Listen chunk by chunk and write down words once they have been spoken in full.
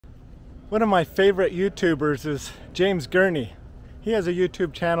One of my favorite YouTubers is James Gurney. He has a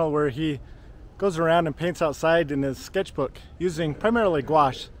YouTube channel where he goes around and paints outside in his sketchbook using primarily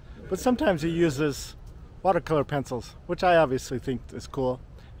gouache, but sometimes he uses watercolor pencils, which I obviously think is cool.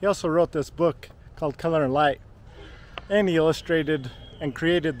 He also wrote this book called Color and Light, and he illustrated and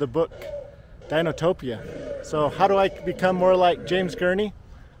created the book Dinotopia. So how do I become more like James Gurney?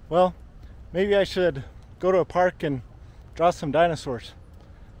 Well, maybe I should go to a park and draw some dinosaurs.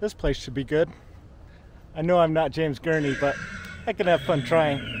 This place should be good. I know I'm not James Gurney, but I can have fun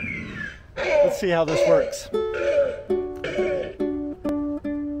trying. Let's see how this works.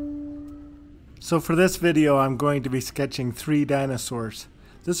 So for this video, I'm going to be sketching 3 dinosaurs.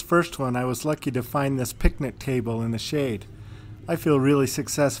 This first one, I was lucky to find this picnic table in the shade. I feel really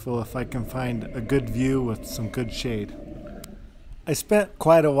successful if I can find a good view with some good shade. I spent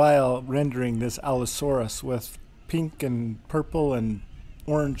quite a while rendering this Allosaurus with pink and purple and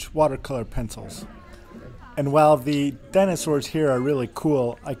orange watercolor pencils. And while the dinosaurs here are really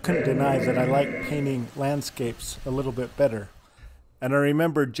cool, I couldn't deny that I like painting landscapes a little bit better. And I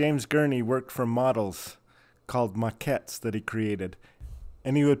remember James Gurney worked for models called maquettes that he created.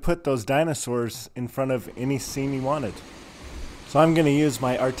 And he would put those dinosaurs in front of any scene he wanted. So I'm going to use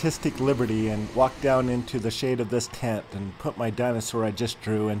my artistic liberty and walk down into the shade of this tent and put my dinosaur I just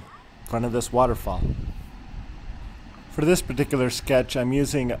drew in front of this waterfall. For this particular sketch, I'm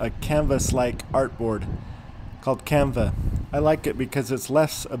using a canvas-like artboard called Canva. I like it because it's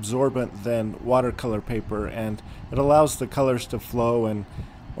less absorbent than watercolor paper, and it allows the colors to flow and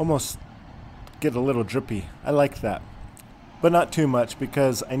almost get a little drippy. I like that. But not too much,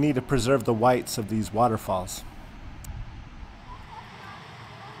 because I need to preserve the whites of these waterfalls.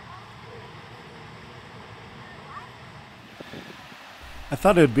 I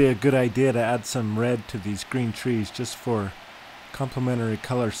thought it would be a good idea to add some red to these green trees just for complementary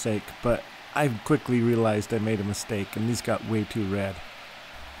color's sake, but I quickly realized I made a mistake and these got way too red.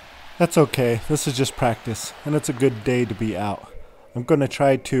 That's okay, this is just practice, and it's a good day to be out. I'm going to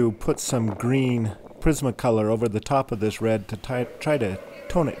try to put some green Prismacolor over the top of this red to try to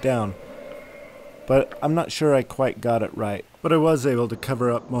tone it down, but I'm not sure I quite got it right, but I was able to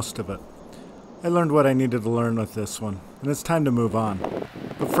cover up most of it. I learned what I needed to learn with this one, and it's time to move on.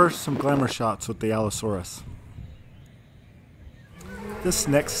 But first, some glamour shots with the Allosaurus. This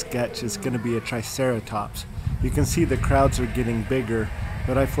next sketch is going to be a Triceratops. You can see the crowds are getting bigger,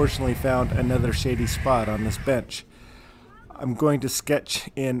 but I fortunately found another shady spot on this bench. I'm going to sketch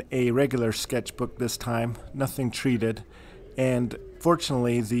in a regular sketchbook this time, nothing treated, and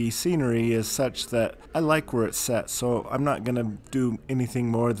fortunately the scenery is such that I like where it's set, so I'm not going to do anything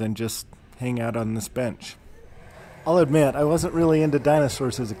more than just hang out on this bench. I'll admit, I wasn't really into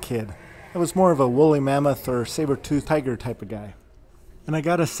dinosaurs as a kid. I was more of a woolly mammoth or saber-toothed tiger type of guy. And I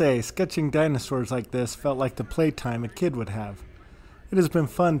gotta say, sketching dinosaurs like this felt like the playtime a kid would have. It has been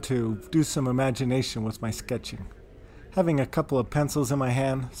fun to do some imagination with my sketching. Having a couple of pencils in my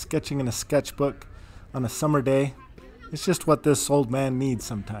hand, sketching in a sketchbook on a summer day, it's just what this old man needs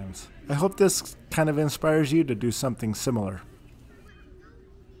sometimes. I hope this kind of inspires you to do something similar.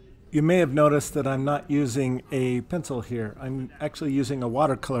 You may have noticed that I'm not using a pencil here. I'm actually using a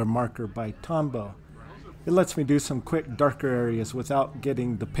watercolor marker by Tombow. It lets me do some quick darker areas without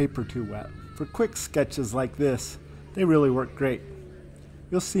getting the paper too wet. For quick sketches like this, they really work great.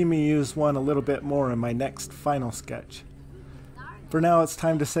 You'll see me use one a little bit more in my next final sketch. For now, it's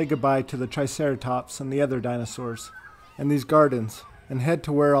time to say goodbye to the Triceratops and the other dinosaurs, and these gardens, and head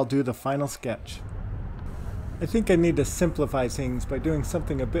to where I'll do the final sketch. I think I need to simplify things by doing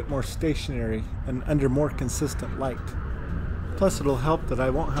something a bit more stationary and under more consistent light. Plus it'll help that I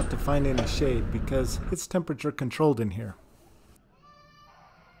won't have to find any shade because it's temperature controlled in here.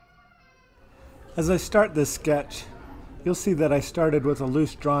 As I start this sketch, you'll see that I started with a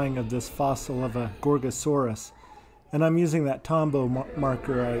loose drawing of this fossil of a Gorgosaurus, and I'm using that Tombow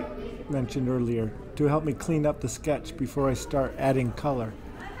marker I mentioned earlier to help me clean up the sketch before I start adding color.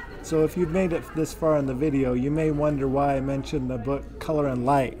 So if you've made it this far in the video, you may wonder why I mentioned the book Color and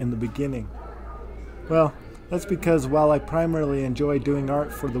Light in the beginning. Well, that's because while I primarily enjoy doing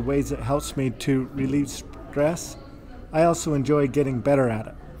art for the ways it helps me to relieve stress, I also enjoy getting better at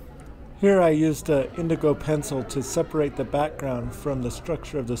it. Here I used an indigo pencil to separate the background from the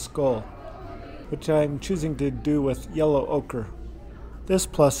structure of the skull, which I'm choosing to do with yellow ochre. This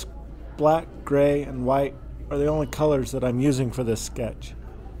plus black, gray, and white are the only colors that I'm using for this sketch.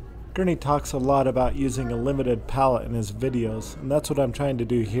 Gurney talks a lot about using a limited palette in his videos, and that's what I'm trying to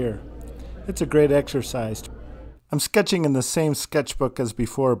do here. It's a great exercise. I'm sketching in the same sketchbook as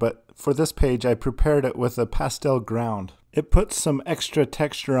before, but for this page I prepared it with a pastel ground. It puts some extra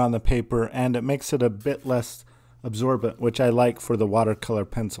texture on the paper and it makes it a bit less absorbent, which I like for the watercolor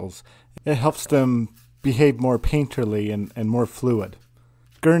pencils. It helps them behave more painterly and more fluid.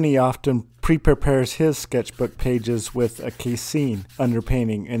 Gurney often pre-prepares his sketchbook pages with a casein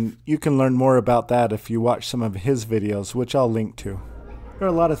underpainting, and you can learn more about that if you watch some of his videos, which I'll link to. There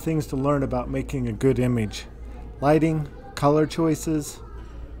are a lot of things to learn about making a good image. Lighting, color choices,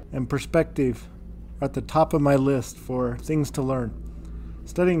 and perspective are at the top of my list for things to learn.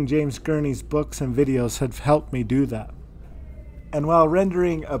 Studying James Gurney's books and videos have helped me do that. And while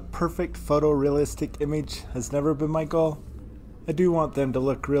rendering a perfect photorealistic image has never been my goal, I do want them to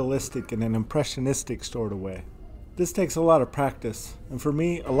look realistic in an impressionistic sort of way. This takes a lot of practice, and for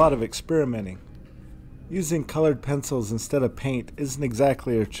me, a lot of experimenting. Using colored pencils instead of paint isn't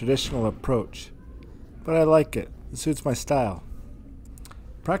exactly a traditional approach, but I like it. It suits my style.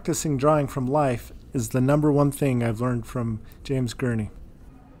 Practicing drawing from life is the #1 thing I've learned from James Gurney.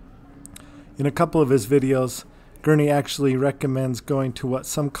 In a couple of his videos, Gurney actually recommends going to what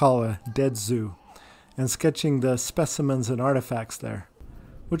some call a dead zoo and sketching the specimens and artifacts there,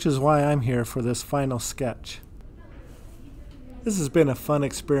 which is why I'm here for this final sketch. This has been a fun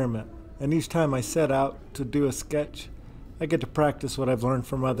experiment, and each time I set out to do a sketch, I get to practice what I've learned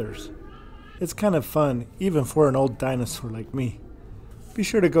from others. It's kind of fun, even for an old dinosaur like me. Be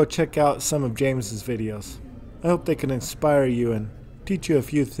sure to go check out some of James's videos. I hope they can inspire you and teach you a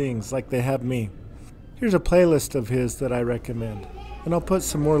few things like they have me. Here's a playlist of his that I recommend, and I'll put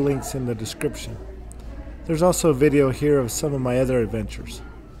some more links in the description. There's also a video here of some of my other adventures.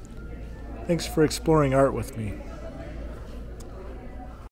 Thanks for exploring art with me.